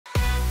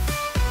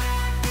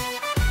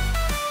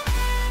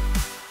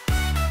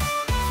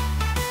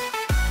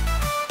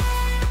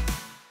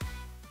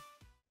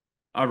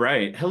All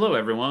right. Hello,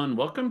 everyone.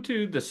 Welcome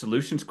to the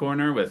Solutions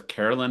Corner with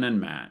Carolyn and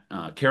Matt.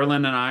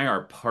 Carolyn and I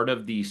are part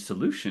of the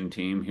solution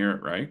team here at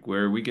Wrike,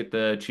 where we get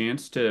the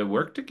chance to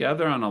work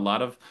together on a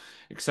lot of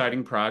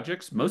exciting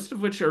projects, most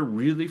of which are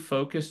really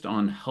focused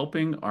on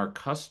helping our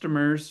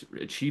customers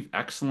achieve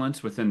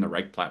excellence within the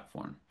Wrike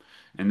platform.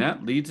 And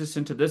that leads us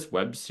into this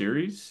web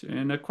series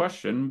and a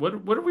question. What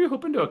are we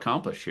hoping to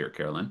accomplish here,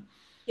 Carolyn?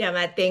 Yeah,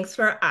 Matt, thanks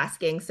for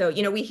asking.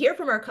 We hear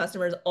from our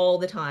customers all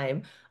the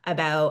time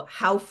about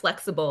how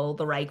flexible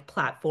the Wrike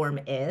platform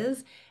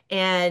is.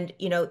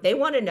 They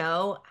want to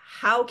know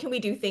how can we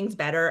do things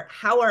better?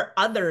 How are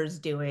others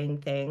doing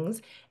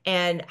things?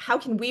 And how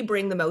can we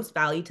bring the most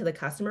value to the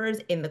customers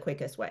in the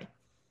quickest way?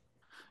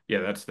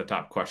 Yeah, that's the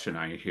top question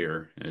I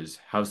hear is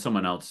how's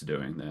someone else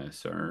doing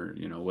this? Or,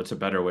 what's a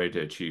better way to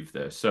achieve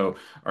this? So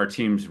our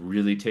team's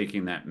really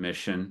taking that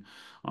mission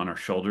on our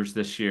shoulders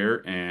this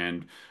year,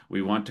 and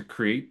we want to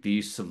create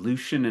these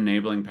solution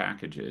enabling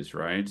packages,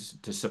 right?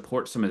 To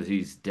support some of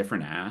these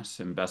different asks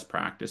and best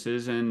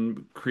practices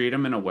and create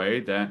them in a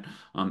way that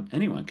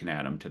anyone can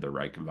add them to the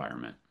right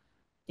environment.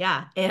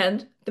 Yeah,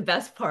 and the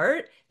best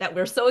part that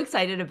we're so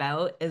excited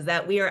about is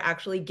that we are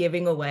actually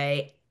giving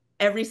away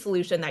every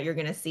solution that you're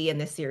going to see in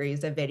this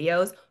series of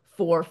videos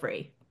for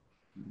free.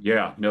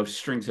 Yeah, no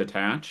strings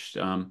attached.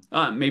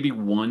 Maybe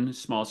one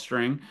small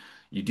string.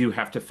 You do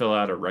have to fill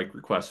out a right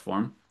request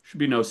form. Should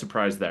be no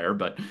surprise there,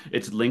 but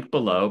it's linked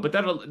below. But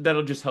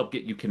that'll just help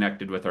get you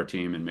connected with our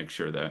team and make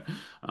sure that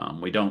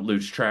we don't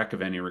lose track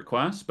of any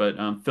requests. But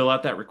fill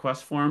out that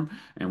request form,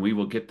 and we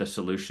will get the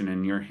solution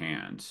in your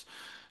hands.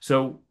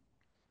 So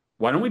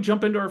why don't we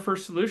jump into our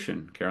first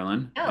solution,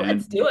 Carolyn? Yeah, And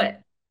let's do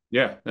it.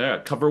 yeah,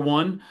 cover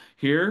one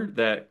here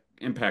that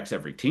impacts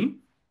every team,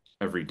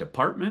 every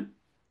department,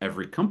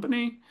 every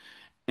company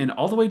and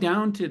all the way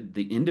down to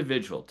the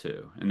individual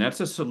too. And that's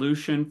a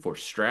solution for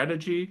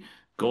strategy,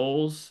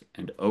 goals,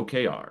 and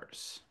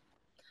OKRs.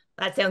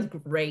 That sounds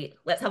great.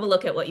 Let's have a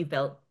look at what you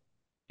built.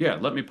 Yeah,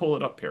 let me pull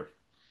it up here.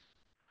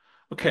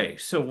 Okay,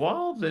 so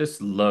while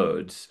this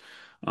loads,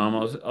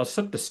 I'll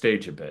set the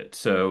stage a bit.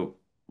 So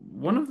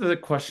one of the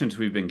questions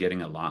we've been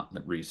getting a lot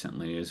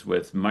recently is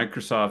with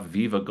Microsoft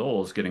Viva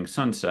Goals getting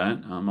sunset,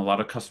 a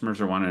lot of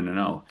customers are wanting to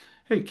know,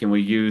 hey, can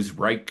we use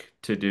Wrike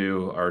to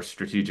do our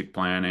strategic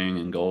planning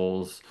and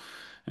goals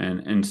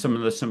and some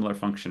of the similar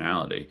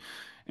functionality?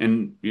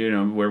 And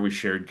where we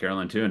shared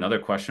Carolyn too, another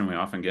question we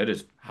often get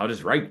is how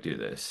does Wrike do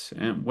this?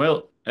 And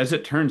well, as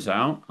it turns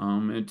out,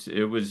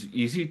 it was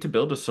easy to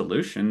build a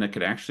solution that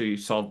could actually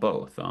solve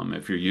both.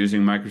 If you're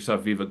using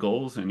Microsoft Viva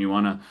Goals and you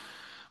want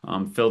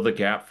to fill the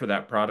gap for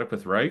that product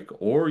with Wrike,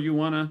 or you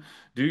want to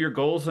do your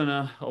goals in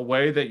a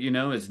way that you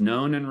know is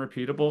known and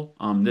repeatable,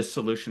 this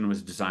solution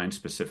was designed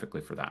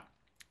specifically for that.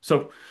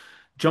 So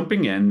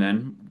jumping in,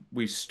 then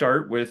we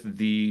start with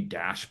the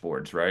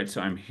dashboards, right?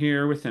 So I'm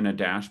here within a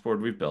dashboard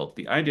we've built.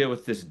 The idea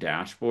with this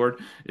dashboard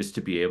is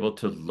to be able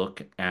to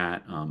look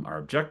at our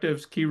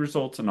objectives, key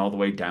results, and all the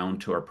way down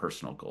to our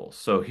personal goals.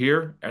 So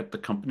here at the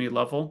company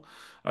level,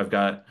 I've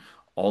got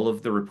all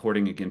of the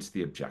reporting against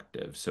the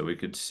objectives. So we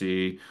could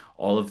see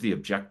all of the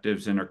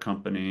objectives in our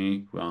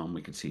company.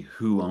 We could see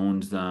who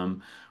owns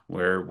them,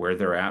 where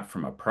they're at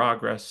from a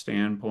progress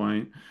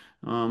standpoint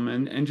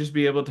and just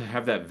be able to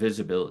have that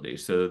visibility.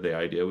 So the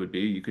idea would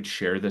be you could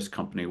share this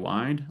company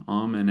wide,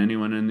 and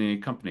anyone in the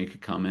company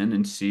could come in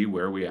and see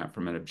where we at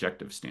from an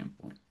objective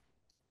standpoint.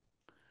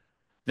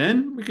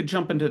 Then we could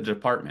jump into the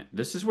department.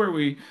 This is where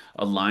we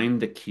align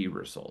the key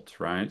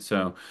results, right?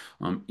 So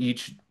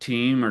each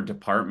team or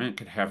department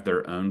could have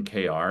their own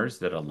KRs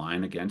that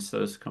align against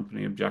those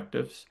company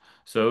objectives.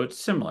 So it's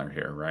similar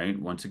here, right?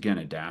 Once again,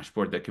 a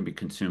dashboard that can be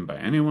consumed by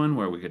anyone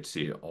where we could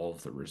see all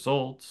of the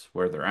results,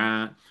 where they're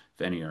at,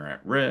 if any are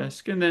at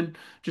risk, and then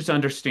just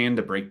understand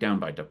the breakdown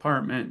by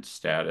department,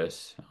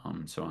 status,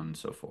 so on and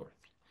so forth.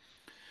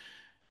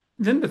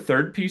 Then the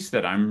third piece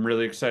that I'm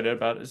really excited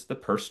about is the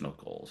personal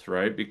goals,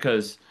 right?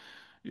 Because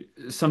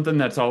something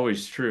that's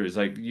always true is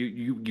like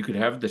you could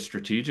have the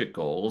strategic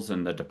goals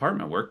and the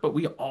department work, but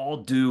we all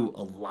do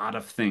a lot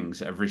of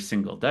things every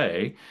single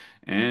day,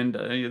 and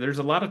there's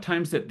a lot of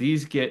times that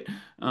these get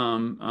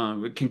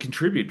can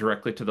contribute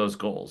directly to those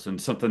goals. And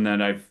something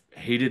that I've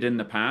hated in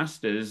the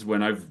past is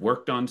when I've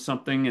worked on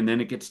something and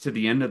then it gets to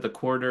the end of the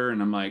quarter and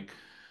I'm like,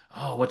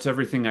 oh, what's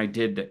everything I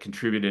did that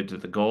contributed to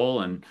the goal?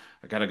 And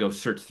I got to go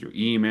search through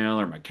email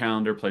or my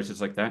calendar,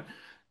 places like that.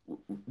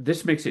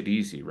 This makes it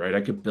easy, right?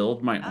 I could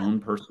build my Yeah. own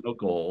personal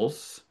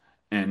goals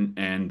and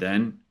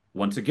then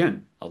once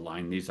again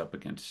align these up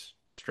against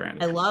I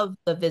strategy. love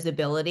the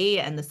visibility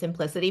and the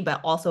simplicity, but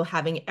also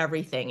having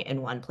everything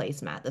in one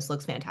place, Matt. This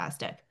looks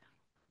fantastic.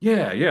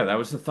 Yeah, that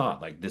was the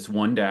thought. Like this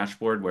one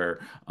dashboard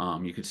where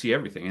you could see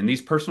everything. And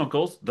these personal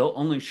goals, they'll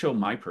only show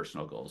my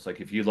personal goals.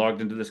 Like if you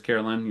logged into this,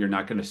 Carolyn, you're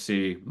not going to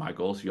see my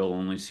goals. You'll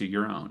only see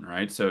your own,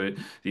 right? So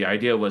the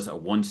idea was a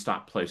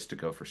one-stop place to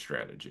go for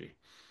strategy.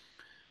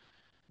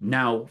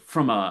 Now,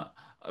 from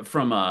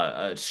from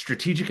a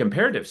strategic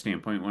imperative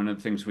standpoint, one of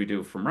the things we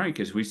do from Wrike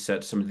is we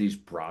set some of these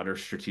broader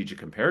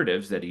strategic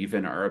imperatives that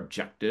even our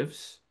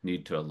objectives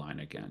need to align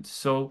against.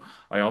 So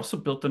I also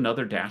built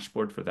another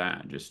dashboard for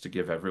that, just to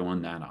give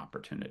everyone that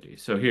opportunity.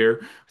 So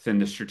here within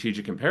the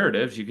strategic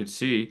imperatives, you could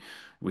see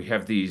we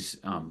have these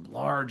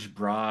large,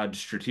 broad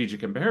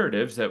strategic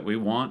imperatives that we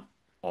want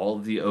all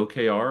of the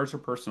OKRs or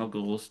personal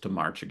goals to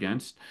march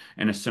against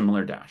in a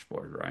similar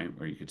dashboard, right?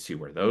 Where you could see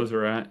where those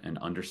are at and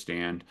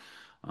understand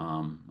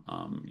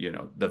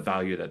the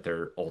value that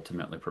they're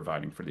ultimately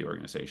providing for the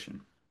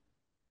organization.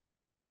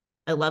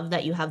 I love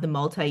that you have the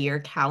multi-year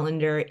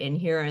calendar in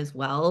here as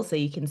well, so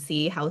you can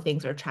see how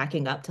things are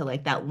tracking up to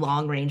like that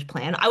long range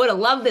plan. I would have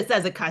loved this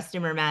as a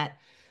customer, Matt.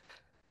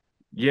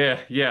 Yeah,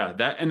 yeah,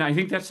 that, and I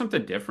think that's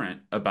something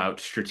different about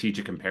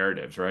strategic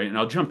imperatives, right? And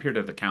I'll jump here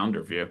to the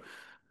calendar view,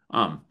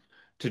 um,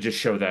 to just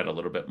show that a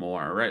little bit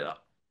more, right?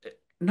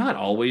 Not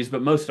always,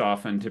 but most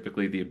often,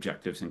 typically the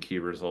objectives and key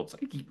results,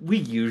 we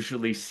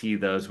usually see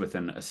those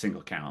within a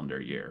single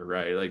calendar year,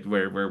 right? Like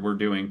where we're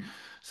doing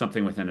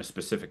something within a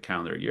specific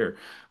calendar year.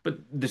 But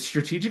the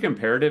strategic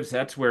imperatives,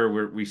 that's where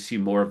we see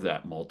more of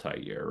that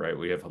multi-year, right?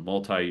 We have a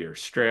multi-year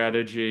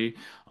strategy,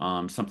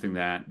 something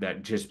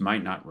that just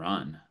might not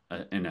run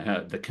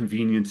the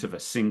convenience of a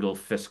single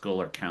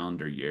fiscal or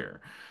calendar year.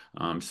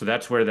 So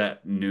that's where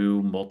that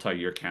new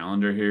multi-year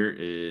calendar here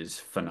is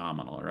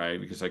phenomenal, right?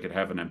 Because I could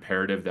have an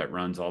imperative that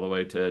runs all the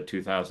way to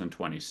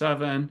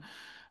 2027.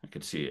 I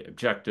could see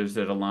objectives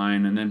that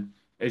align, and then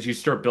as you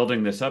start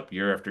building this up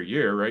year after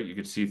year, right, you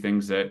could see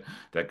things that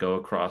go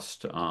across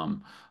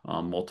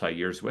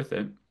multi-years with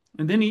it,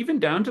 and then even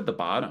down to the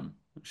bottom,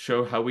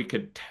 show how we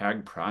could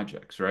tag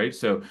projects, right?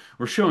 So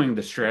we're showing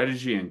the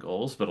strategy and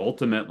goals, but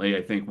ultimately,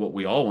 I think what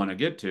we all want to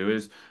get to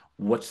is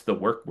what's the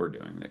work we're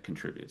doing that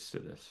contributes to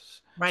this.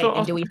 So Right. And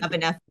I'll, do we have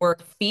enough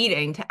work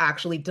feeding to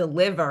actually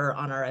deliver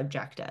on our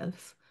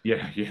objectives?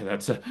 yeah, yeah,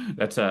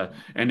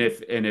 and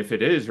if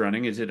it is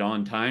running, is it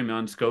on time,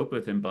 on scope,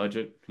 within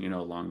budget,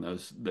 along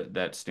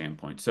that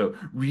standpoint. So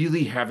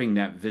really having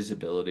that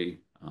visibility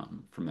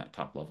from that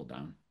top level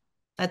down.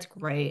 That's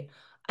great.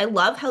 I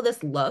love how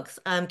this looks.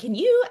 Can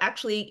you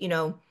actually,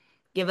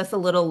 give us a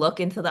little look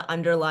into the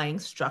underlying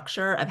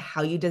structure of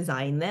how you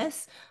design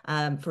this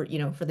for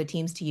the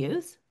teams to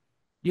use?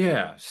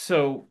 Yeah,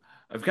 so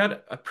I've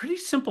got a pretty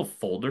simple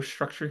folder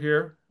structure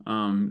here.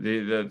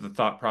 The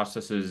thought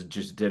processes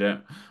just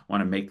didn't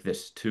want to make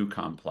this too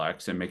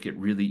complex and make it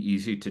really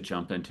easy to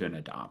jump into and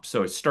adopt.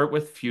 So I start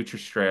with future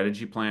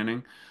strategy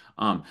planning.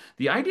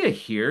 The idea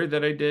here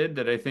that I did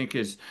that I think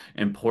is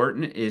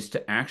important is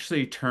to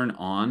actually turn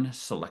on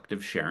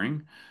selective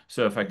sharing.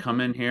 So if I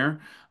come in here,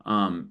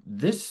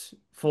 this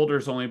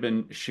folder's only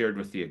been shared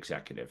with the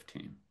executive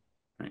team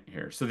right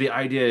here. So the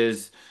idea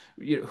is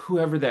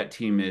whoever that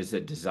team is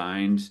that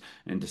designs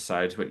and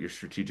decides what your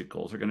strategic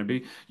goals are going to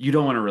be, you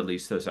don't want to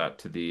release those out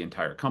to the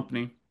entire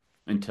company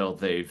until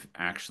they've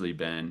actually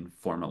been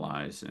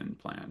formalized and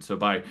planned. So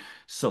by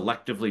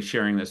selectively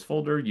sharing this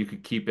folder, you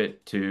could keep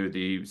it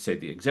to say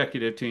the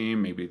executive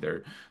team, maybe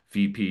their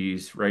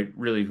VPs, right?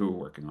 Really who are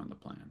working on the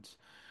plans.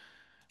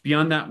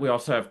 Beyond that, we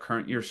also have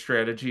current year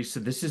strategy. So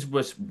this is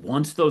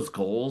once those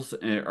goals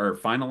are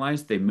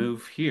finalized, they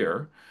move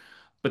here.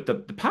 But the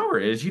power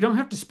is you don't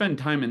have to spend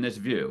time in this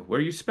view.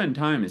 Where you spend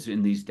time is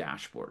in these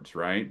dashboards,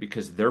 right?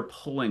 Because they're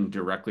pulling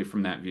directly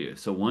from that view.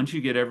 So once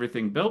you get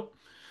everything built,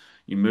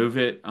 you move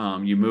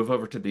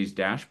over to these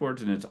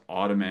dashboards, and it's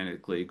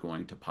automatically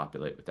going to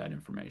populate with that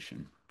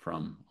information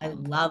from I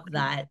from love our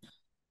that.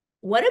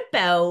 What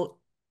about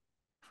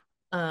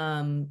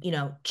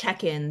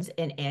check-ins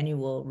and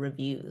annual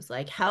reviews?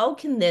 Like how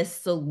can this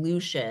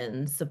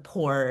solution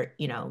support,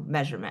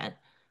 measurement?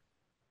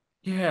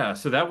 Yeah,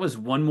 so that was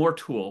one more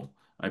tool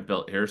I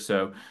built here.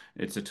 So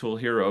it's a tool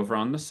here over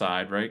on the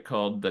side, right,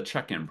 called the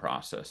check-in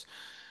process.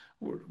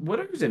 What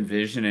I was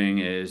envisioning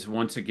is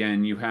once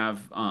again, you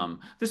have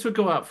this would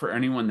go out for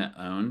anyone that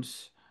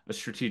owns a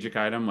strategic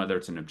item, whether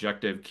it's an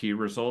objective, key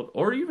result,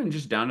 or even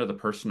just down to the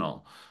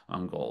personal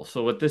goal.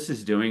 So what this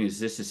is doing is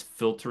this is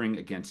filtering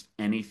against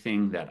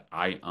anything that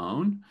I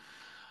own.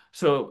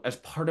 So, as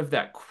part of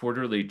that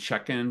quarterly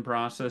check-in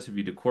process, if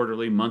you do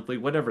quarterly, monthly,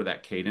 whatever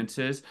that cadence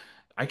is,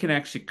 I can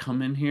actually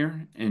come in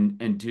here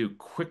and do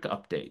quick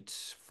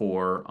updates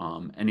for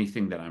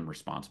anything that I'm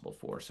responsible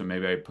for. So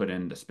maybe I put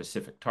in the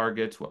specific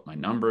targets, what my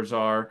numbers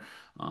are.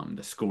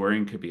 The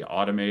scoring could be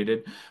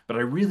automated, but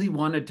I really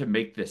wanted to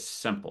make this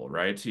simple,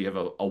 right? So you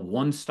have a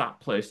one-stop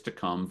place to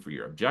come for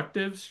your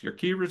objectives, your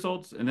key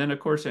results, and then of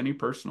course any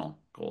personal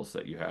goals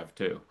that you have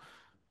too.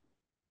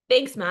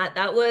 Thanks, Matt.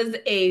 That was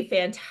a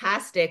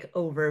fantastic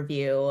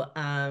overview.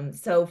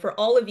 So, for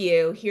all of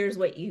you, here's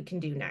what you can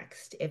do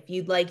next. If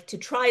you'd like to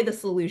try the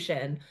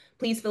solution,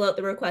 please fill out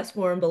the request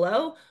form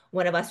below.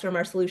 One of us from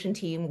our solution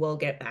team will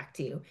get back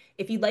to you.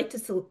 If you'd like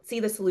to see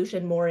the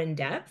solution more in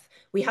depth,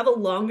 we have a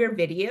longer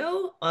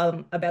video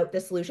about the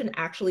solution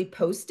actually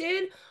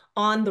posted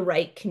on the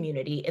Wrike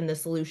community in the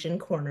solution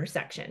corner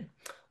section.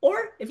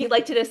 Or if you'd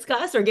like to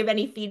discuss or give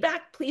any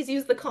feedback, please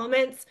use the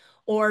comments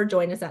or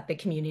join us at the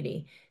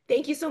community.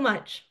 Thank you so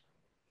much.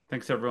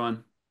 Thanks,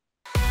 everyone.